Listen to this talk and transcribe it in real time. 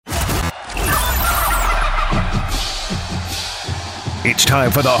It's time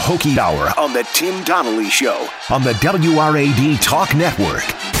for the Hokie Hour on the Tim Donnelly Show on the WRAD Talk Network.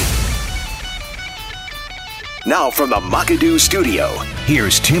 Now from the McAdoo Studio,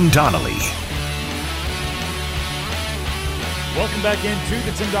 here's Tim Donnelly. Welcome back into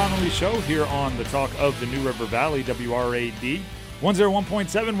the Tim Donnelly Show here on the Talk of the New River Valley, WRAD.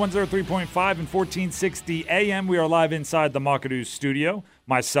 101.7, 103.5, and 1460 AM. We are live inside the McAdoo Studio.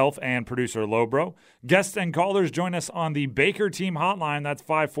 Myself and producer Lobro. Guests and callers join us on the Baker Team Hotline. That's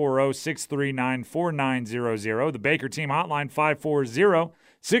 540-639-4900. The Baker Team Hotline,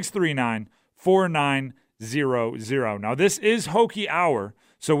 540-639-4900. Now, this is Hokie Hour,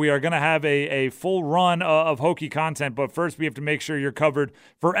 so we are going to have a full run of Hokie content, but first we have to make sure you're covered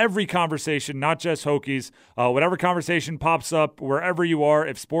for every conversation, not just Hokies. Whatever conversation pops up, wherever you are,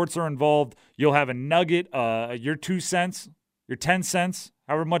 if sports are involved, you'll have a nugget, your 2 cents, your 10 cents,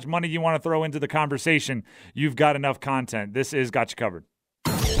 however much money you want to throw into the conversation, you've got enough content. This is Got You Covered.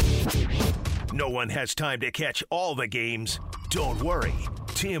 No one has time to catch all the games. Don't worry,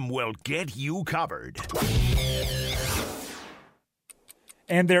 Tim will get you covered.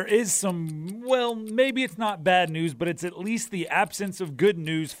 And there is some, well, maybe it's not bad news, but it's at least the absence of good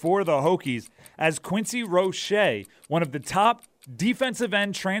news for the Hokies, as Quincy Roche, one of the top defensive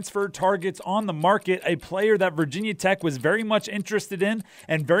end transfer targets on the market, a player that Virginia Tech was very much interested in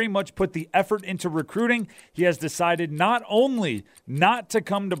and very much put the effort into recruiting. He has decided not only not to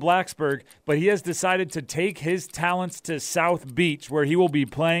come to Blacksburg, but he has decided to take his talents to South Beach, where he will be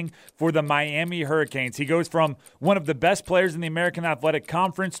playing for the Miami Hurricanes. He goes from one of the best players in the American Athletic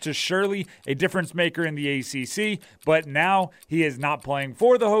Conference to surely a difference maker in the ACC, but now he is not playing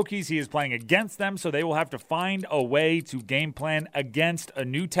for the Hokies. He is playing against them, so they will have to find a way to game plan against a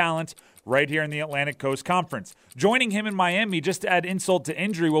new talent right here in the Atlantic Coast Conference. Joining him in Miami, just to add insult to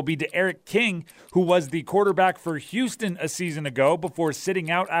injury, will be Eric King, who was the quarterback for Houston a season ago before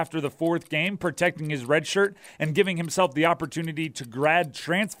sitting out after the 4th game, protecting his red shirt and giving himself the opportunity to grad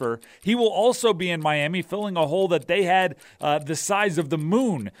transfer. He will also be in Miami, filling a hole that they had the size of the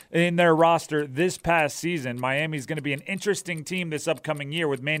moon in their roster this past season. Miami's going to be an interesting team this upcoming year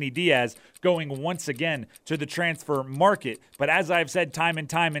with Manny Diaz going once again to the transfer market. But as I've said time and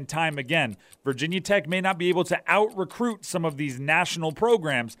time and time again, Virginia Tech may not be able to out-recruit some of these national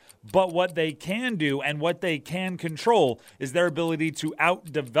programs, but what they can do and what they can control is their ability to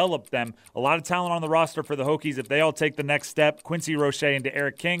out-develop them. A lot of talent on the roster for the Hokies. If they all take the next step, Quincy Roche and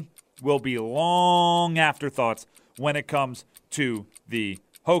Eric King will be long afterthoughts when it comes to the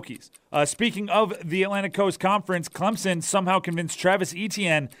Hokies. Speaking of the Atlantic Coast Conference, Clemson somehow convinced Travis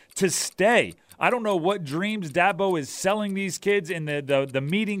Etienne to stay. I don't know what dreams Dabo is selling these kids in the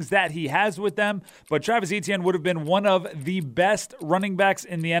meetings that he has with them, but Travis Etienne would have been one of the best running backs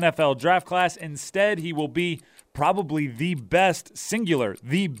in the NFL draft class. Instead, he will be probably the best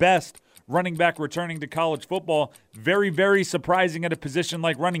running back returning to college football. Very, very surprising at a position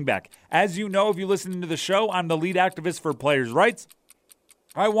like running back. As you know, if you listen to the show, I'm the lead activist for players' rights.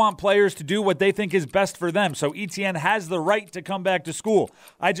 I want players to do what they think is best for them, so Etienne has the right to come back to school.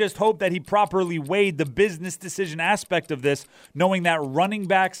 I just hope that he properly weighed the business decision aspect of this, knowing that running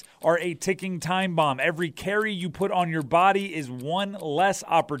backs are a ticking time bomb. Every carry you put on your body is one less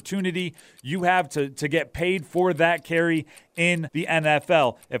opportunity you have to get paid for that carry in the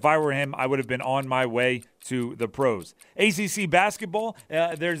NFL. If I were him, I would have been on my way to the pros. ACC basketball,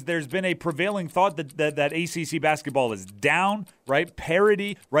 there's been a prevailing thought that ACC basketball is down, right?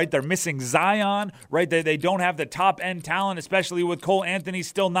 Parity, right? They're missing Zion, right? They don't have the top-end talent, especially with Cole Anthony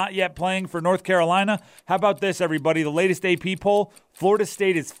still not yet playing for North Carolina. How about this, everybody? The latest AP poll, Florida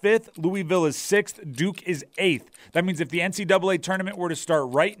State is 5th, Louisville is 6th, Duke is 8th. That means if the NCAA tournament were to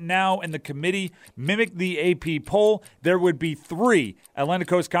start right now and the committee mimicked the AP poll, there would be 3 Atlantic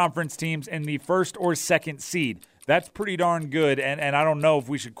Coast Conference teams in the 1st or 2nd seed. That's pretty darn good, and I don't know if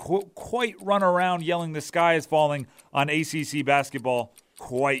we should quite run around yelling the sky is falling on ACC basketball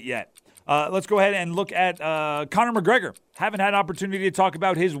quite yet. Let's go ahead and look at Conor McGregor. Haven't had an opportunity to talk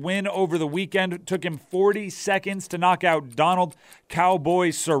about his win over the weekend. It took him 40 seconds to knock out Donald Cowboy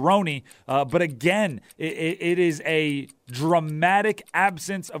Cerrone. But again, it is a dramatic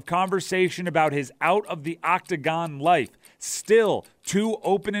absence of conversation about his out-of-the-octagon life. Still, 2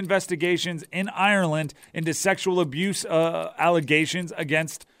 open investigations in Ireland into sexual abuse allegations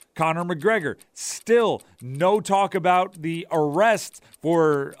against Conor McGregor. Still, no talk about the arrests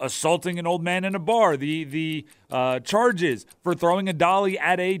for assaulting an old man in a bar, the charges for throwing a dolly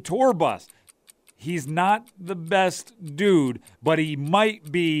at a tour bus. He's not the best dude, but he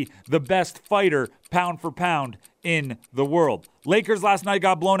might be the best fighter pound for pound in the world. Lakers last night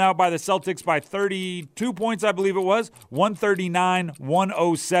got blown out by the Celtics by 32 points, I believe it was,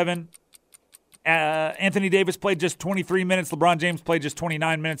 139-107. Anthony Davis played just 23 minutes. LeBron James played just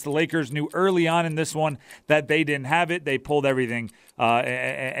 29 minutes. The Lakers knew early on in this one that they didn't have it. They pulled everything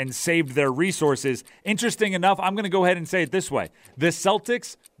and saved their resources. Interesting enough, I'm going to go ahead and say it this way. The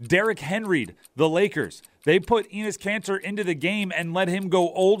Celtics, Derrick Henry'd the Lakers. They put Enes Kanter into the game and let him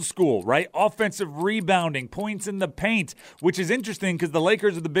go old school, right? Offensive rebounding, points in the paint, which is interesting because the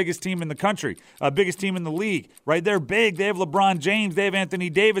Lakers are the biggest team in the country, biggest team in the league, right? They're big. They have LeBron James. They have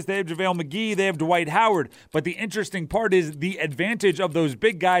Anthony Davis. They have JaVale McGee. They have Dwight Howard. But the interesting part is the advantage of those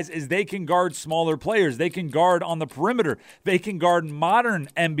big guys is they can guard smaller players. They can guard on the perimeter. They can guard modern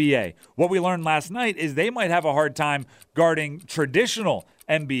NBA. What we learned last night is they might have a hard time guarding traditional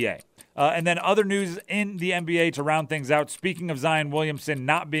NBA. And then other news in the NBA to round things out. Speaking of Zion Williamson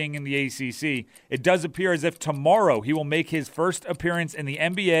not being in the ACC, it does appear as if tomorrow he will make his first appearance in the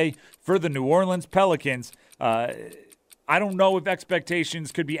NBA for the New Orleans Pelicans. I don't know if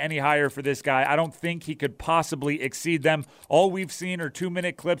expectations could be any higher for this guy. I don't think he could possibly exceed them. All we've seen are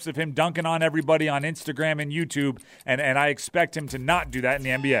 2-minute clips of him dunking on everybody on Instagram and YouTube, and I expect him to not do that in the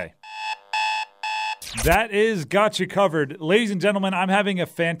NBA. That is got you covered. Ladies and gentlemen, I'm having a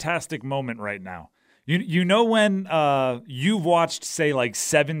fantastic moment right now. You know when you've watched, say, like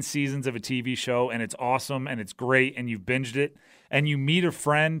 7 seasons of a TV show and it's awesome and it's great and you've binged it and you meet a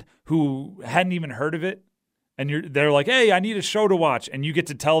friend who hadn't even heard of it and they're like, hey, I need a show to watch, and you get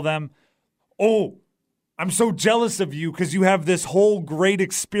to tell them, oh, I'm so jealous of you because you have this whole great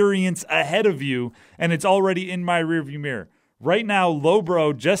experience ahead of you and it's already in my rearview mirror. Right now,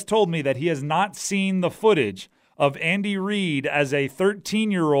 Lobro just told me that he has not seen the footage of Andy Reid as a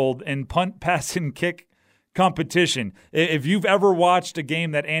 13-year-old in punt, pass, and kick competition. If you've ever watched a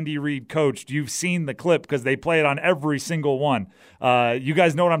game that Andy Reid coached, you've seen the clip because they play it on every single one. You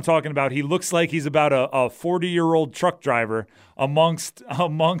guys know what I'm talking about. He looks like he's about a 40-year-old truck driver amongst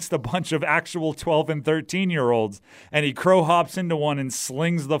a bunch of actual 12 and 13-year-olds, and he crow hops into one and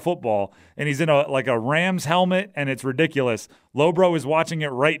slings the football, and he's in a Rams helmet, and it's ridiculous. Lobro is watching it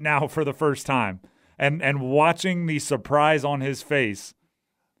right now for the first time and watching the surprise on his face.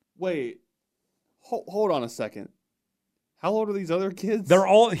 Wait. Hold on a second. How old are these other kids?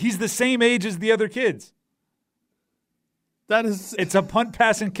 He's the same age as the other kids. It's a punt,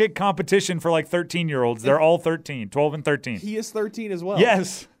 pass, and kick competition for like 13-year-olds. They're all 13, 12 and 13. He is 13 as well.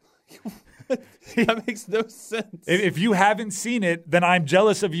 Yes. That makes no sense. If you haven't seen it, then I'm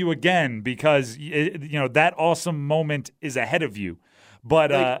jealous of you again because that awesome moment is ahead of you.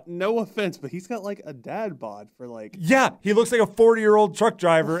 But no offense, but he's got like a dad bod for like. Yeah, he looks like a 40-year-old truck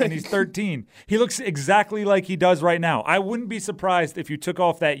driver and he's 13. He looks exactly like he does right now. I wouldn't be surprised if you took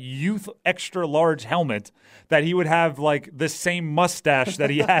off that youth extra large helmet that he would have like the same mustache that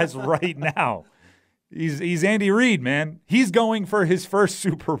he has right now. He's Andy Reid, man. He's going for his first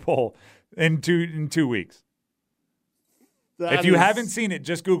Super Bowl in 2 weeks. If you haven't seen it,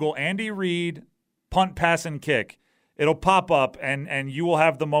 just Google Andy Reid punt, pass, and kick. It'll pop up, and you will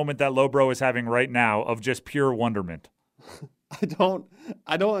have the moment that Lobro is having right now of just pure wonderment. I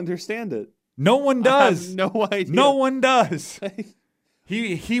don't understand it. No one does. I have no idea. No one does.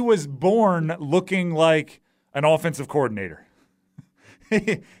 He was born looking like an offensive coordinator.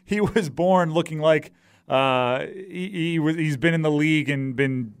 He was born looking like he's been in the league and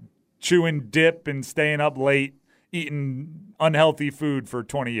been chewing dip and staying up late, eating unhealthy food for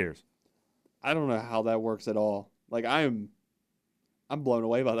 20 years. I don't know how that works at all. Like I'm blown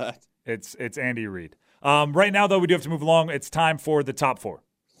away by that. It's Andy Reid. Right now, though, we do have to move along. It's time for the top 4.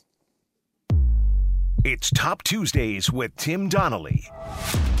 It's Top Tuesdays with Tim Donnelly.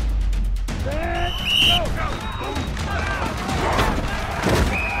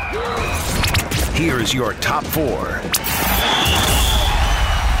 Here's your top 4.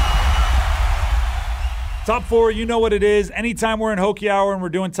 Top 4, you know what it is. Anytime we're in Hokie Hour and we're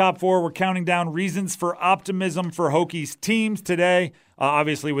doing top 4, we're counting down reasons for optimism for Hokies teams today.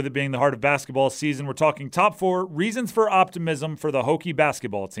 Obviously, with it being the heart of basketball season, we're talking top 4 reasons for optimism for the Hokie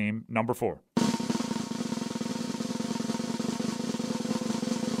basketball team, number 4.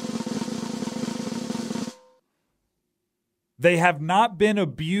 They have not been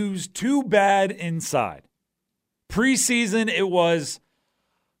abused too bad inside. Preseason, it was...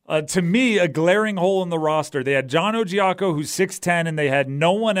 to me, a glaring hole in the roster. They had John Ogiaco, who's 6'10", and they had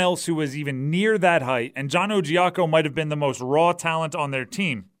no one else who was even near that height. And John Ogiaco might have been the most raw talent on their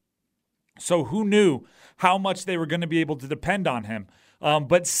team. So who knew how much they were going to be able to depend on him?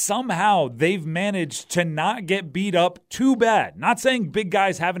 But somehow they've managed to not get beat up too bad. Not saying big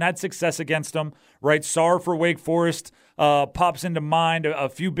guys haven't had success against them, right? Sarr for Wake Forest pops into mind, a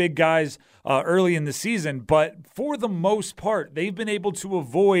few big guys early in the season. But for the most part, they've been able to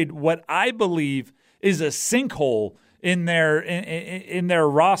avoid what I believe is a sinkhole in their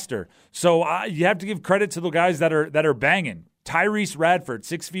roster. So you have to give credit to the guys that are banging. Tyrese Radford,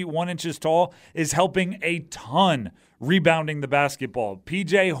 6 feet 1 inches tall, is helping a ton rebounding the basketball.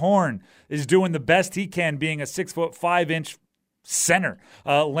 PJ Horn is doing the best he can being a 6 foot 5 inch center.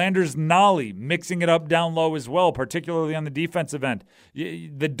 Landers Nolly mixing it up down low as well, particularly on the defensive end.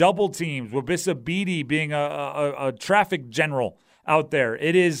 The double teams, Wabissa Beatty being a traffic general out there.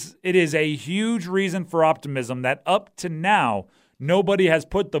 It is a huge reason for optimism that up to now, nobody has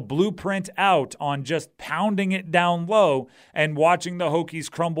put the blueprint out on just pounding it down low and watching the Hokies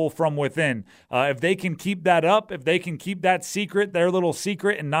crumble from within. If they can keep that up, if they can keep that secret, their little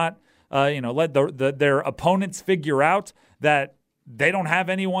secret, and not let their opponents figure out that they don't have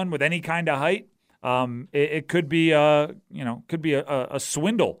anyone with any kind of height, it could be a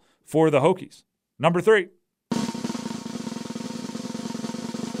swindle for the Hokies. Number 3.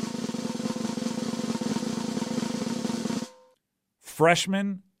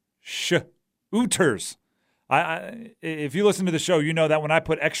 Freshman shooters. If you listen to the show, you know that when I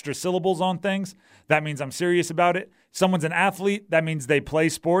put extra syllables on things, that means I'm serious about it. Someone's an athlete, that means they play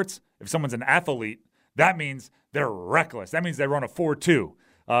sports. If someone's an athlete, that means they're reckless. That means they run a 4.2,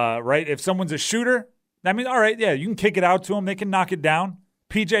 right? If someone's a shooter, that means, all right, yeah, you can kick it out to them. They can knock it down.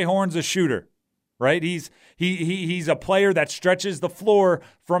 PJ Horn's a shooter, right? He's a player that stretches the floor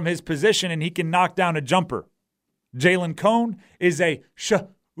from his position, and he can knock down a jumper. Jalen Cone is a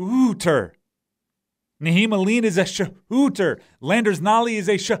shooter. Naheem Aline is a shooter. Landers Nolly is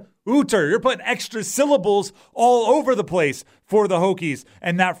a shooter. You're putting extra syllables all over the place for the Hokies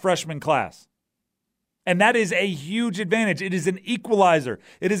and that freshman class. And that is a huge advantage. It is an equalizer.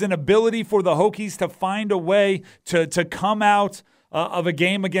 It is an ability for the Hokies to find a way to come out of a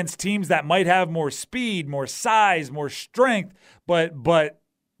game against teams that might have more speed, more size, more strength, but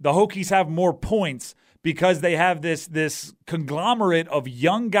the Hokies have more points because they have this conglomerate of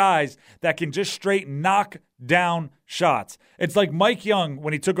young guys that can just straight knock down shots. It's like Mike Young,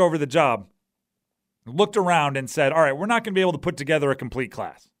 when he took over the job, looked around and said, all right, we're not going to be able to put together a complete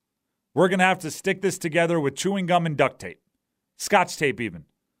class. We're going to have to stick this together with chewing gum and duct tape, Scotch tape even.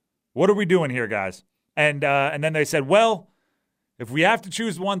 What are we doing here, guys? And then they said, well, if we have to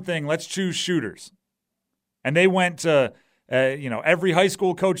choose one thing, let's choose shooters. And they went to every high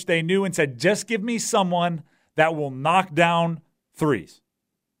school coach they knew and said, just give me someone that will knock down threes.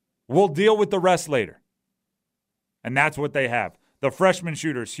 We'll deal with the rest later. And that's what they have. The freshman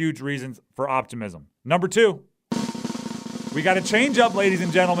shooters, huge reasons for optimism. Number 2, we got to change up, ladies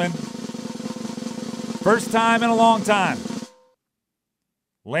and gentlemen. First time in a long time.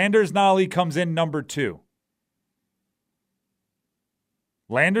 Landers Nolly comes in number 2.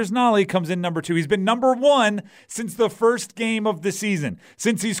 Landers Nolly comes in number 2. He's been number 1 since the first game of the season,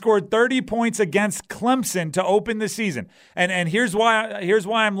 since he scored 30 points against Clemson to open the season. And here's why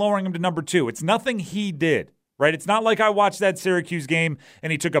I'm lowering him to number 2. It's nothing he did, right? It's not like I watched that Syracuse game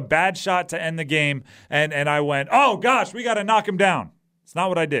and he took a bad shot to end the game and I went, oh gosh, we got to knock him down. It's not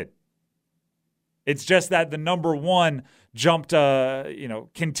what I did. It's just that the number 1 jumped,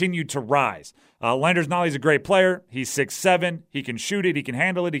 continued to rise. Landers Nolly's a great player. He's 6'7". He can shoot it. He can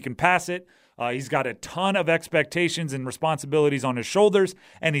handle it. He can pass it. He's got a ton of expectations and responsibilities on his shoulders,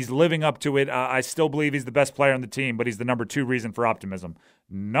 and he's living up to it. I still believe he's the best player on the team, but he's the number 2 reason for optimism.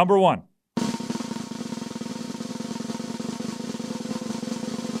 Number 1.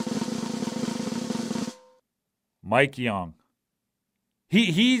 Mike Young.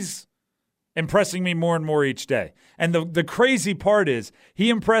 He's impressing me more and more each day. And the crazy part is he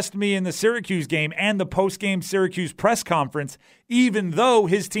impressed me in the Syracuse game and the post-game Syracuse press conference, even though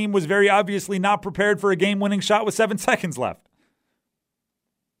his team was very obviously not prepared for a game-winning shot with 7 seconds left.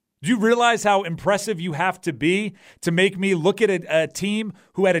 Do you realize how impressive you have to be to make me look at a team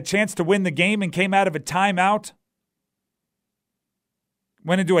who had a chance to win the game and came out of a timeout?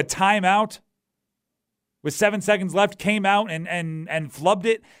 Went into a timeout with 7 seconds left, came out and flubbed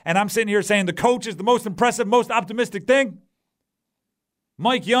it, and I'm sitting here saying the coach is the most impressive, most optimistic thing?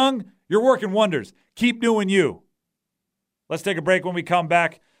 Mike Young, you're working wonders. Keep doing you. Let's take a break. When we come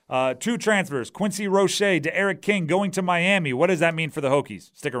back. 2 transfers, Quincy Roche to Eric King going to Miami. What does that mean for the Hokies?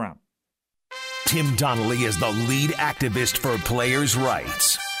 Stick around. Tim Donnelly is the lead activist for players'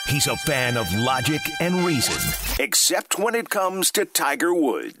 rights. He's a fan of logic and reason, except when it comes to Tiger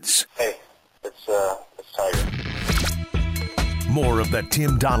Woods. Hey, it's Tiger. More of the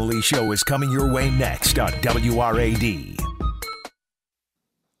Tim Donnelly Show is coming your way next on WRAD.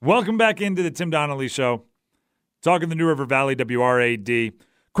 Welcome back into the Tim Donnelly Show. Talking the New River Valley, WRAD.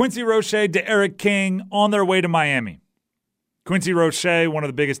 Quincy Roche, D'Eriq King on their way to Miami. Quincy Roche, one of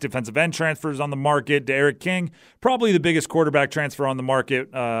the biggest defensive end transfers on the market. D'Eriq King, probably the biggest quarterback transfer on the market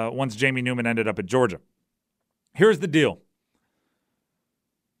once Jamie Newman ended up at Georgia. Here's the deal.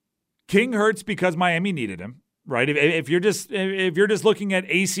 King hurts because Miami needed him, right? If you're just looking at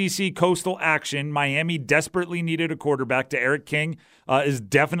ACC coastal action, Miami desperately needed a quarterback. D'Eriq King is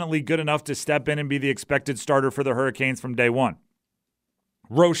definitely good enough to step in and be the expected starter for the Hurricanes from day one.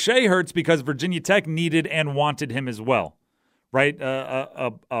 Roche hurts because Virginia Tech needed and wanted him as well. Right,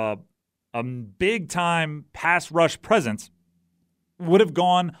 a big-time pass rush presence would have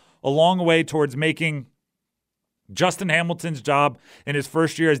gone a long way towards making Justin Hamilton's job in his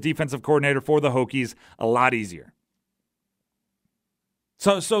first year as defensive coordinator for the Hokies a lot easier.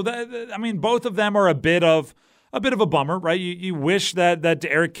 So both of them are a bit of a bummer, right? You wish that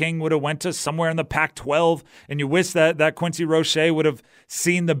D'Eriq King would have went to somewhere in the Pac-12, and you wish that Quincy Roche would have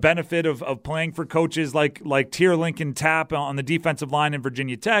seen the benefit of playing for coaches like Tier Lincoln Tapp on the defensive line in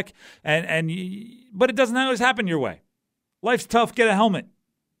Virginia Tech, but it doesn't always happen your way. Life's tough. Get a helmet,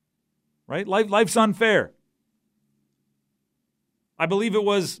 right? Life's unfair. I believe it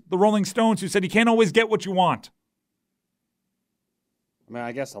was the Rolling Stones who said you can't always get what you want. I mean,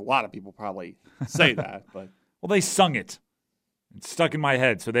 I guess a lot of people probably say that, but. Well, they sung it. It's stuck in my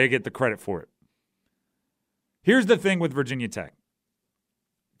head, so they get the credit for it. Here's the thing with Virginia Tech.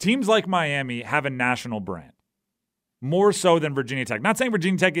 Teams like Miami have a national brand, more so than Virginia Tech. Not saying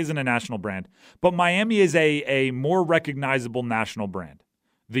Virginia Tech isn't a national brand, but Miami is a more recognizable national brand.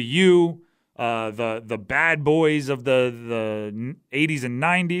 The U, the bad boys of the 80s and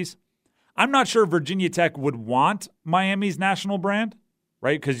 90s. I'm not sure Virginia Tech would want Miami's national brand,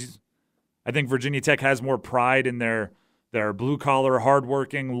 right? Because I think Virginia Tech has more pride in their blue-collar,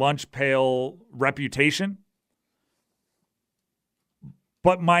 hardworking, lunch pail reputation.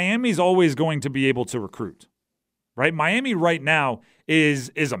 But Miami's always going to be able to recruit, right? Miami right now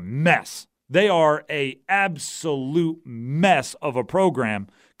is a mess. They are a absolute mess of a program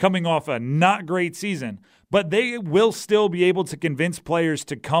coming off a not great season. But they will still be able to convince players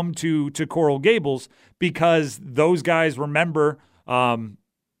to come to Coral Gables because those guys remember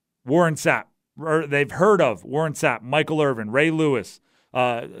Warren Sapp, or they've heard of Warren Sapp, Michael Irvin, Ray Lewis,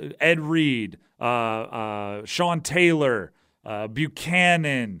 Ed Reed, Sean Taylor,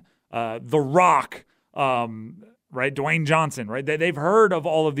 Buchanan, The Rock, right? Dwayne Johnson, right? They've heard of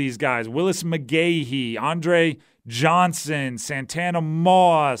all of these guys. Willis McGahee, Andre Johnson, Santana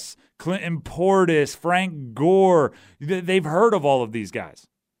Moss, Clinton Portis, Frank Gore. They've heard of all of these guys.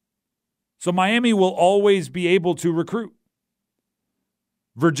 So Miami will always be able to recruit.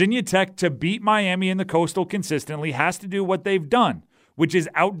 Virginia Tech, to beat Miami in the Coastal consistently, has to do what they've done, which is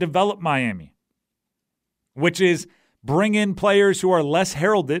outdevelop Miami, which is bring in players who are less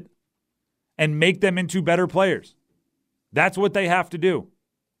heralded and make them into better players. That's what they have to do.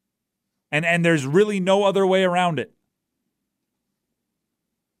 And there's really no other way around it.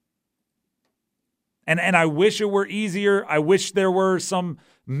 And I wish it were easier. I wish there were some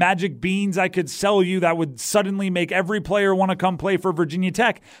magic beans I could sell you that would suddenly make every player want to come play for Virginia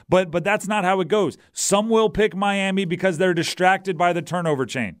Tech. But that's not how it goes. Some will pick Miami because they're distracted by the turnover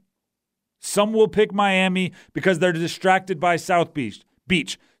chain. Some will pick Miami because they're distracted by South Beach.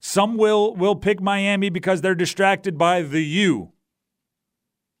 Some will pick Miami because they're distracted by the U.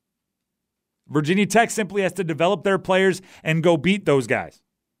 Virginia Tech simply has to develop their players and go beat those guys.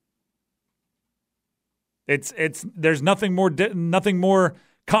 There's nothing more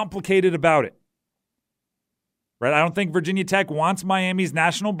complicated about it. Right? I don't think Virginia Tech wants Miami's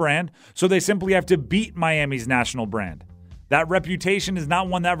national brand, so they simply have to beat Miami's national brand. That reputation is not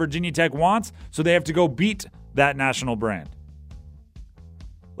one that Virginia Tech wants, so they have to go beat that national brand.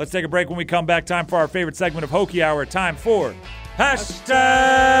 Let's take a break. When we come back, time for our favorite segment of Hokie Hour. Time for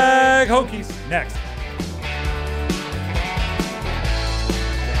Hashtag Hokies. Next.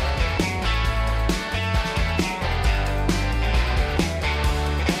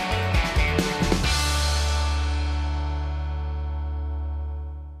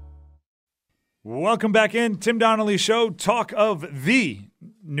 Welcome back in. Tim Donnelly Show. Talk of the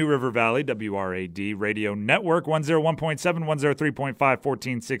New River Valley, WRAD Radio Network, 101.7, 103.5,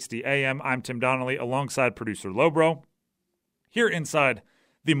 1460 AM. I'm Tim Donnelly alongside producer Lobro. Here inside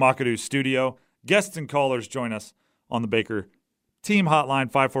the McAdoo studio. Guests and callers join us on the Baker Team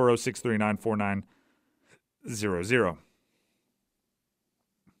Hotline, 540-639-4900.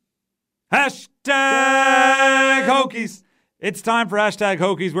 Hashtag Hokies. It's time for Hashtag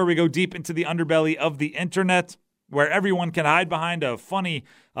Hokies, where we go deep into the underbelly of the internet, where everyone can hide behind a funny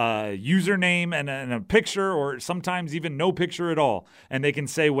username and a picture, or sometimes even no picture at all. And they can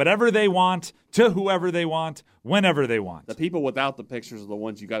say whatever they want to whoever they want, whenever they want. The people without the pictures are the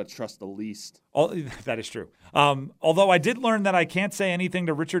ones you got to trust the least. That is true. Although I did learn that I can't say anything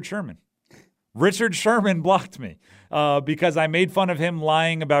to Richard Sherman. Richard Sherman blocked me because I made fun of him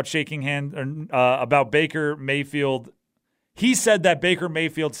lying about shaking hands, about Baker Mayfield. He said that Baker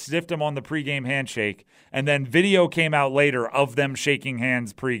Mayfield stiffed him on the pregame handshake, and then video came out later of them shaking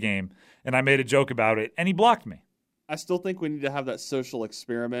hands pregame, and I made a joke about it, and he blocked me. I still think we need to have that social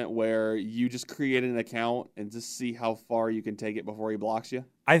experiment where you just create an account and just see how far you can take it before he blocks you.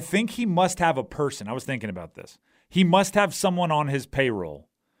 I think he must have a person. I was thinking about this. He must have someone on his payroll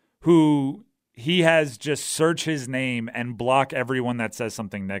who he has just search his name and block everyone that says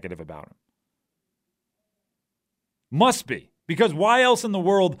something negative about him. Must be. Because why else in the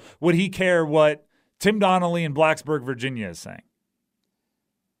world would he care what Tim Donnelly in Blacksburg, Virginia is saying?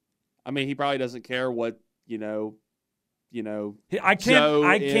 I mean, he probably doesn't care what, I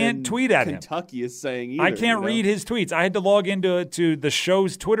can't tweet at him. Kentucky is saying either. I can't read his tweets. I had to log into the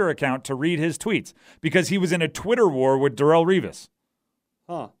show's Twitter account to read his tweets because he was in a Twitter war with Darrelle Revis.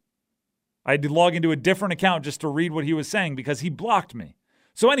 Huh. I had to log into a different account just to read what he was saying because he blocked me.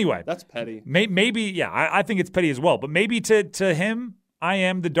 So anyway. That's petty. Maybe, I think it's petty as well. But maybe to him, I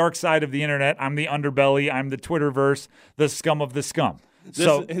am the dark side of the internet. I'm the underbelly. I'm the Twitterverse, the scum of the scum.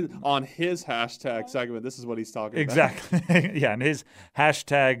 On his hashtag segment, this is what he's talking about. Exactly. Yeah, and his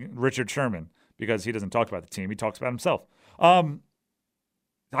hashtag Richard Sherman, because he doesn't talk about the team. He talks about himself.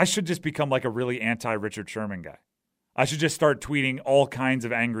 I should just become like a really anti-Richard Sherman guy. I should just start tweeting all kinds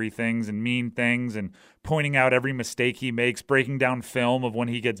of angry things and mean things and pointing out every mistake he makes, breaking down film of when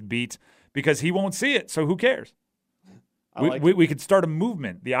he gets beat, because he won't see it, so who cares? We could start a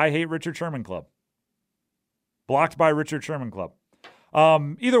movement, the I Hate Richard Sherman Club. Blocked by Richard Sherman Club.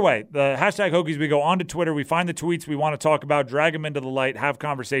 Either way, the hashtag Hokies, we go on to Twitter, we find the tweets we want to talk about, drag them into the light, have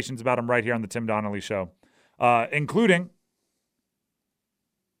conversations about them right here on the Tim Donnelly Show, including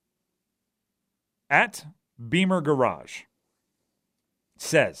at Beamer Garage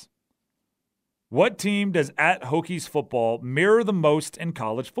says, what team does at Hokies football mirror the most in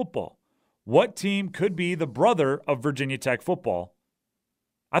college football? What team could be the brother of Virginia Tech football?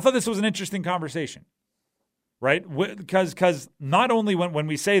 I thought this was an interesting conversation, right? Because not only when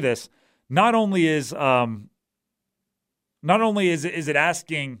we say this, not only is it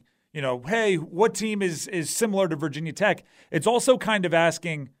asking, hey, what team is similar to Virginia Tech? It's also kind of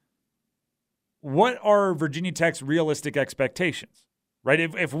asking, what are Virginia Tech's realistic expectations, right?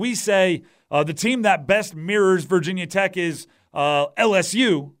 If we say the team that best mirrors Virginia Tech is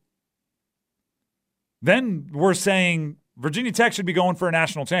LSU, then we're saying Virginia Tech should be going for a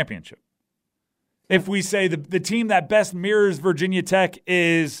national championship. If we say the team that best mirrors Virginia Tech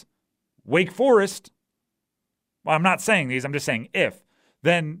is Wake Forest, well, I'm not saying these, I'm just saying if,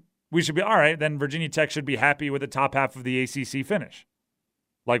 then we should be, all right, then Virginia Tech should be happy with the top half of the ACC finish.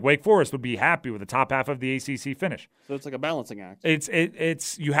 Like Wake Forest would be happy with the top half of the ACC finish. So it's like a balancing act.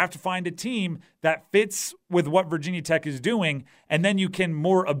 It's you have to find a team that fits with what Virginia Tech is doing, and then you can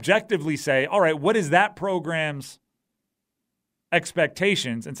more objectively say, all right, what is that program's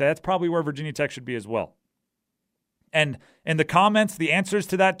expectations, and say that's probably where Virginia Tech should be as well. And in the comments, the answers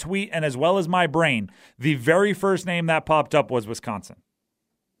to that tweet, and as well as my brain, the very first name that popped up was Wisconsin.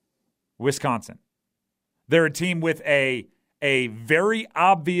 Wisconsin. They're a team with a very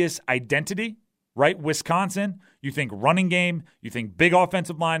obvious identity, right? Wisconsin, you think running game, you think big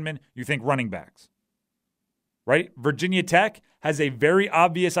offensive linemen, you think running backs, right? Virginia Tech has a very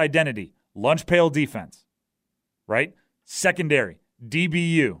obvious identity, lunch pail defense, right? Secondary,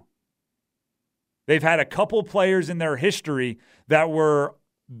 DBU. They've had a couple players in their history that were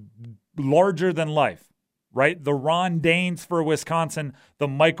larger than life, right? The Ron Danes for Wisconsin, the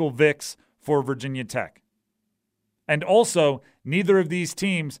Michael Vicks for Virginia Tech. And also, neither of these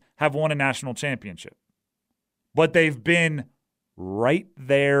teams have won a national championship. But they've been right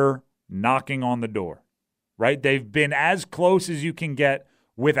there knocking on the door, right? They've been as close as you can get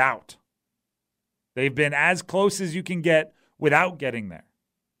without. They've been as close as you can get without getting there.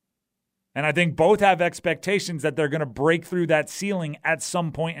 And I think both have expectations that they're going to break through that ceiling at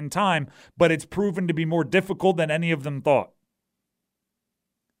some point in time, but it's proven to be more difficult than any of them thought.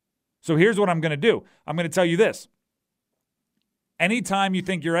 So here's what I'm going to do. I'm going to tell you this. Anytime you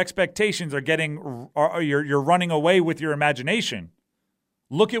think your expectations you're running away with your imagination,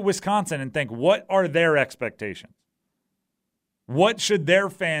 look at Wisconsin and think, what are their expectations? What should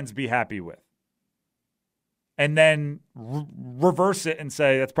their fans be happy with? and then reverse it and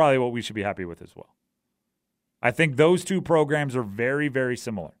say that's probably what we should be happy with as well. I think those two programs are very, very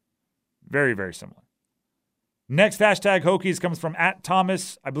similar. Very, very similar. Next hashtag Hokies comes from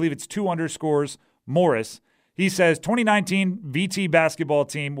 @Thomas. I believe it's 2_ Morris. He says 2019 VT basketball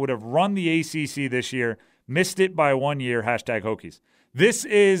team would have run the ACC this year, missed it by 1 year, hashtag Hokies. This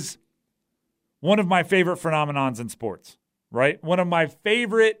is one of my favorite phenomenons in sports, right? One of my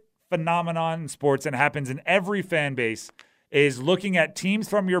favorite phenomenon in sports, and happens in every fan base, is looking at teams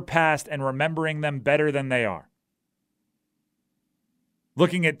from your past and remembering them better than they are.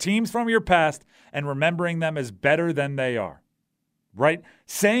 Looking at teams from your past and remembering them as better than they are, right?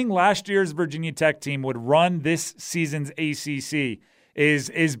 Saying last year's Virginia Tech team would run this season's ACC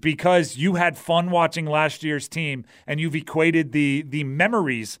is because you had fun watching last year's team and you've equated the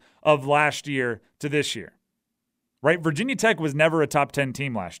memories of last year to this year, right? Virginia Tech was never a top 10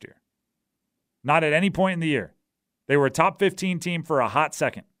 team last year. Not at any point in the year. They were a top 15 team for a hot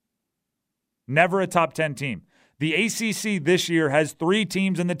second. Never a top 10 team. The ACC this year has 3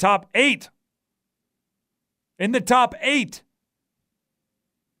 teams in the top 8. In the top 8.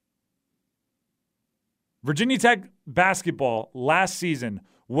 Virginia Tech basketball last season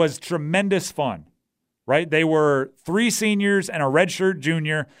was tremendous fun, right? They were 3 seniors and a redshirt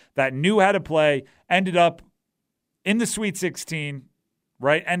junior that knew how to play, ended up in the Sweet 16,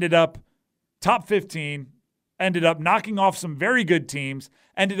 right? Ended up top 15, ended up knocking off some very good teams,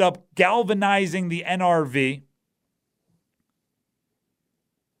 ended up galvanizing the NRV.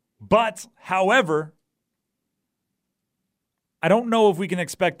 But, however, I don't know if we can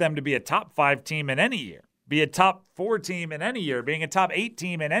expect them to be a top 5 team in any year, be a top 4 team in any year, being a top 8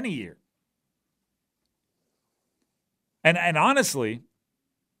 team in any year. And honestly,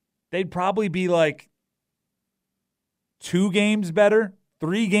 they'd probably be like 2 games better,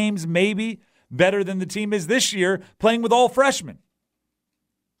 3 games maybe better than the team is this year, playing with all freshmen.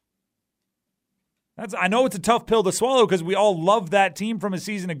 I know it's a tough pill to swallow because we all love that team from a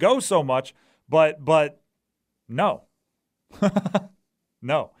season ago so much, but no.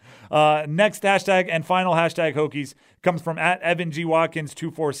 No. Next hashtag and final hashtag Hokies comes from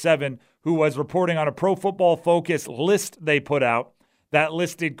 @EvanGWatkins247, who was reporting on a Pro Football Focus list they put out that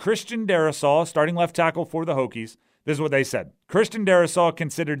listed Christian Darrisaw, starting left tackle for the Hokies. This is what they said. Christian Darrisaw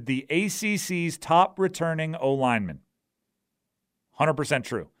considered the ACC's top returning O-lineman. 100%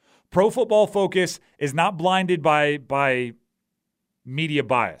 true. Pro Football Focus is not blinded by media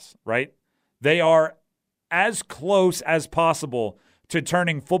bias, right? They are as close as possible to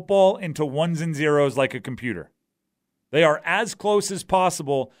turning football into ones and zeros like a computer. They are as close as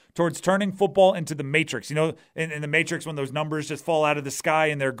possible towards turning football into the Matrix. You know, in the Matrix when those numbers just fall out of the sky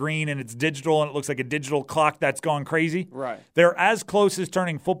and they're green and it's digital and it looks like a digital clock that's gone crazy? Right. They're as close as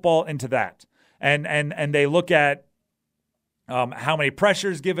turning football into that. And they look at how many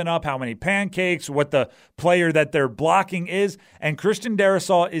pressures given up, how many pancakes, what the player that they're blocking is. And Christian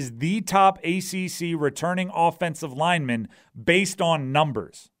Darrisaw is the top ACC returning offensive lineman based on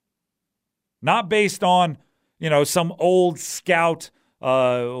numbers. Not based on, some old scout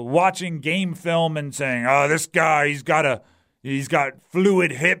watching game film and saying, oh, this guy, he's got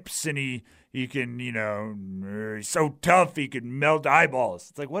fluid hips and he can, he's so tough he can melt eyeballs.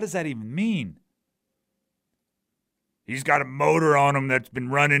 It's like, what does that even mean? He's got a motor on him that's been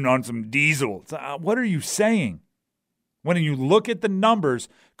running on some diesel. What are you saying? When you look at the numbers,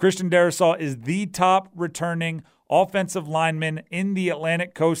 Christian Darrisaw is the top returning offensive lineman in the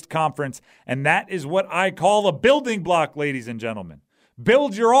Atlantic Coast Conference, and that is what I call a building block, ladies and gentlemen.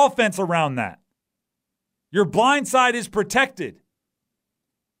 Build your offense around that. Your blind side is protected.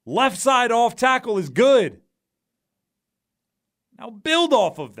 Left side off tackle is good. Now build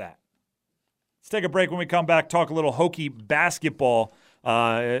off of that. Let's take a break. When we come back, talk a little Hokie basketball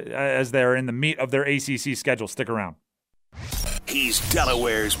as they're in the meat of their ACC schedule. Stick around. He's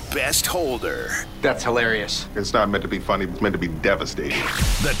Delaware's best holder. That's hilarious. It's not meant to be funny. It's meant to be devastating.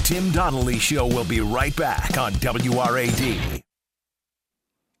 The Tim Donnelly Show will be right back on WRAD.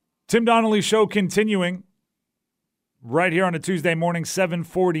 Tim Donnelly Show continuing right here on a Tuesday morning,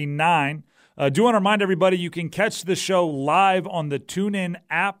 7:49. Do want to remind everybody you can catch the show live on the TuneIn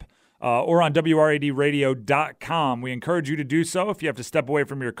app. Or on WRADradio.com. We encourage you to do so if you have to step away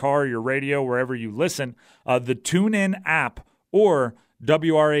from your car, your radio, wherever you listen. The TuneIn app or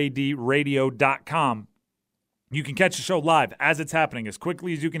WRADradio.com. You can catch the show live as it's happening, as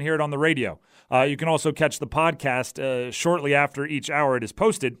quickly as you can hear it on the radio. You can also catch the podcast shortly after each hour it is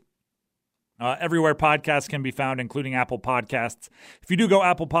posted. Everywhere podcasts can be found, including Apple Podcasts. If you do go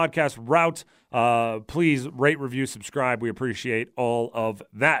Apple Podcast route, please rate, review, subscribe. We appreciate all of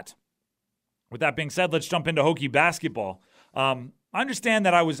that. With that being said, let's jump into Hokie basketball. I understand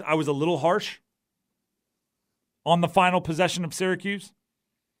that I was a little harsh on the final possession of Syracuse.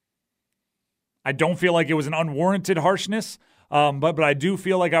 I don't feel like it was an unwarranted harshness, but I do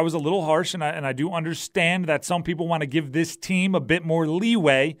feel like I was a little harsh, and I do understand that some people want to give this team a bit more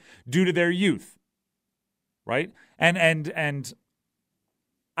leeway due to their youth, right? And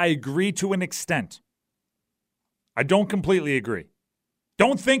I agree to an extent. I don't completely agree.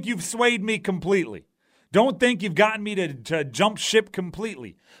 Don't think you've swayed me completely. Don't think you've gotten me to jump ship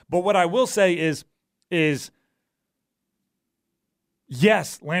completely. But what I will say is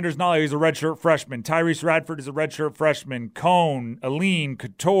yes, Landers Nolley is a redshirt freshman. Tyrese Radford is a redshirt freshman. Cone, Aline,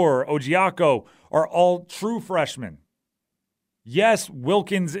 Couture, Ojiako are all true freshmen. Yes,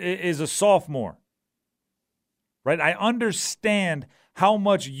 Wilkins is a sophomore. Right? I understand how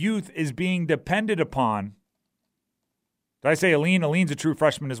much youth is being depended upon. Did I say Aline? Aline's a true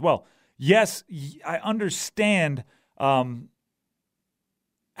freshman as well. Yes, I understand how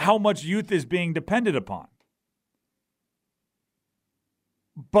much youth is being depended upon.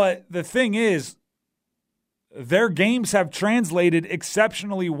 But the thing is, their games have translated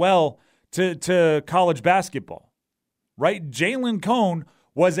exceptionally well to college basketball, right? Jalen Cone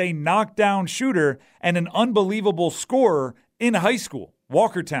was a knockdown shooter and an unbelievable scorer in high school,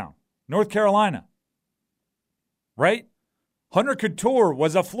 Walkertown, North Carolina, right? Hunter Couture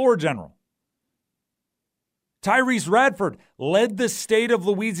was a floor general. Tyrese Radford led the state of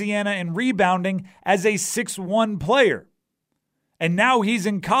Louisiana in rebounding as a 6'1" player. And now he's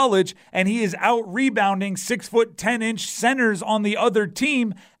in college and he is out rebounding 6'10" centers on the other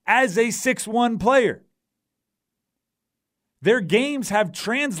team as a 6'1" player. Their games have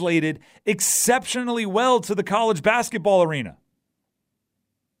translated exceptionally well to the college basketball arena.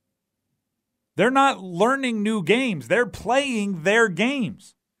 They're not learning new games. They're playing their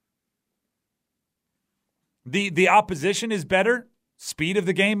games. The opposition is better. Speed of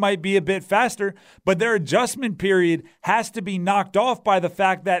the game might be a bit faster, but their adjustment period has to be knocked off by the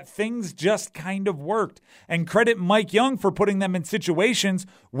fact that things just kind of worked. And credit Mike Young for putting them in situations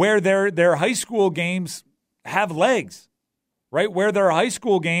where their high school games have legs, right? Where their high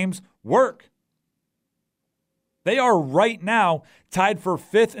school games work. They are right now tied for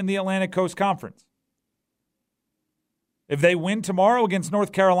 5th in the Atlantic Coast Conference. If they win tomorrow against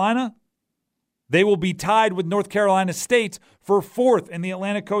North Carolina, they will be tied with North Carolina State for 4th in the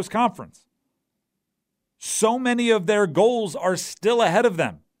Atlantic Coast Conference. So many of their goals are still ahead of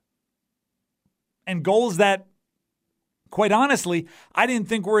them. And goals that, quite honestly, I didn't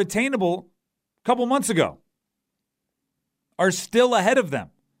think were attainable a couple months ago are still ahead of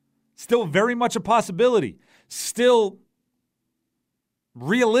them. Still very much a possibility. Still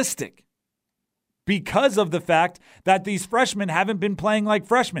realistic because of the fact that these freshmen haven't been playing like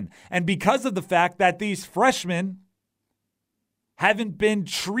freshmen, and because of the fact that these freshmen haven't been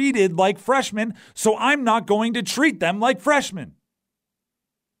treated like freshmen, so I'm not going to treat them like freshmen.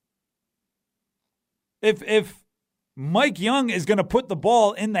 If Mike Young is going to put the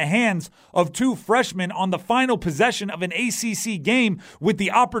ball in the hands of two freshmen on the final possession of an ACC game with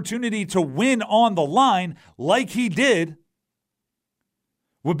the opportunity to win on the line like he did,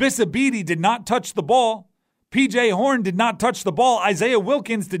 Wabissa Bede did not touch the ball. P.J. Horn did not touch the ball. Isaiah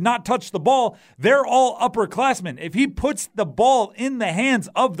Wilkins did not touch the ball. They're all upperclassmen. If he puts the ball in the hands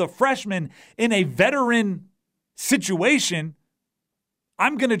of the freshmen in a veteran situation,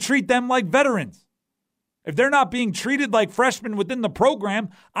 I'm going to treat them like veterans. If they're not being treated like freshmen within the program,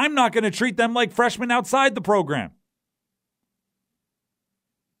 I'm not going to treat them like freshmen outside the program.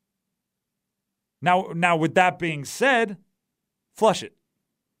 Now, with that being said, flush it.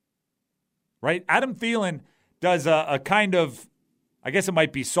 Right? Adam Thielen does a kind of, I guess it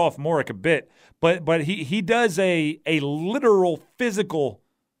might be sophomoric a bit, but he does a literal physical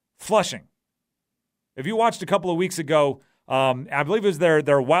flushing. If you watched a couple of weeks ago, I believe it was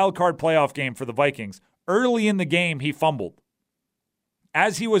their wild card playoff game for the Vikings. Early in the game, he fumbled.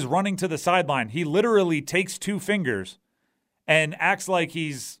 As he was running to the sideline, he literally takes two fingers and acts like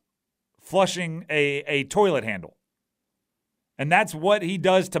he's flushing a toilet handle. And that's what he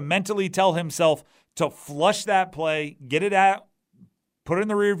does to mentally tell himself to flush that play, get it out, put it in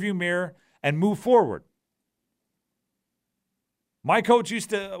the rearview mirror, and move forward. My coach used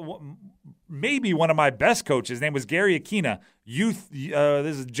to, maybe one of my best coaches, his name was Gary Aquina, youth,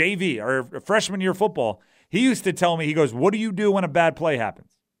 this is JV, or freshman year football. He used to tell me, he goes, what do you do when a bad play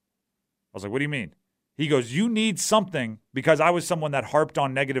happens? I was like, what do you mean? He goes, you need something, because I was someone that harped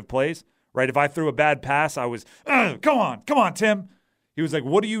on negative plays. Right? If I threw a bad pass, I was, come on, Tim. He was like,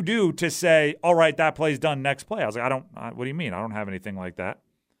 what do you do to say, all right, that play's done, next play? I was like, what do you mean? I don't have anything like that.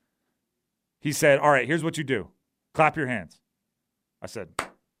 He said, all right, here's what you do. Clap your hands. I said,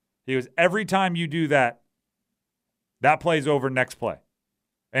 he goes, every time you do that, that play's over, next play.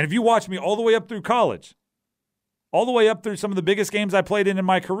 And if you watch me all the way up through college, all the way up through some of the biggest games I played in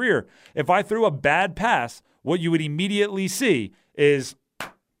my career, if I threw a bad pass, what you would immediately see is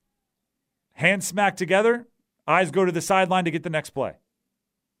hands smack together, eyes go to the sideline to get the next play.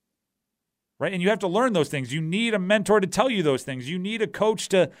 Right? And you have to learn those things. You need a mentor to tell you those things. You need a coach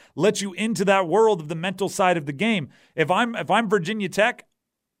to let you into that world of the mental side of the game. If I'm Virginia Tech,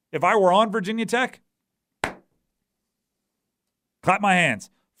 if I were on Virginia Tech, clap my hands,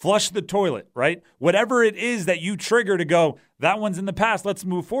 flush the toilet, right? Whatever it is that you trigger to go, that one's in the past, let's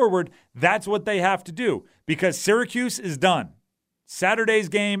move forward, that's what they have to do because Syracuse is done. Saturday's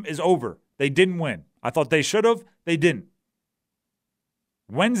game is over. They didn't win. I thought they should have. They didn't.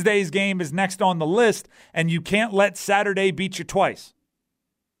 Wednesday's game is next on the list, and you can't let Saturday beat you twice,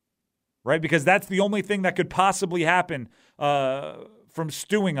 right? Because that's the only thing that could possibly happen from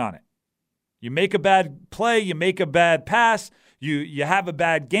stewing on it. You make a bad play, you make a bad pass, you have a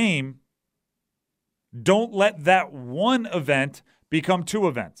bad game. Don't let that one event become two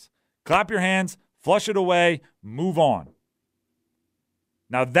events. Clap your hands, flush it away, move on.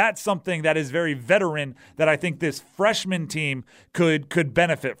 Now, that's something that is very veteran that I think this freshman team could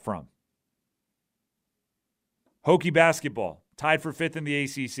benefit from. Hokie basketball, tied for 5th in the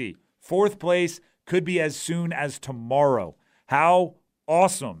ACC. 4th place could be as soon as tomorrow. How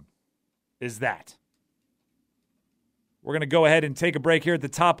awesome is that? We're going to go ahead and take a break here at the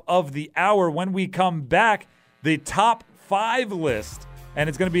top of the hour. When we come back, the top 5 list, and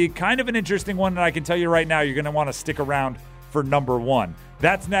it's going to be kind of an interesting one, and I can tell you right now, you're going to want to stick around for number 1.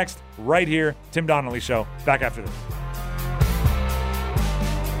 That's next, right here. Tim Donnelly Show. Back after this.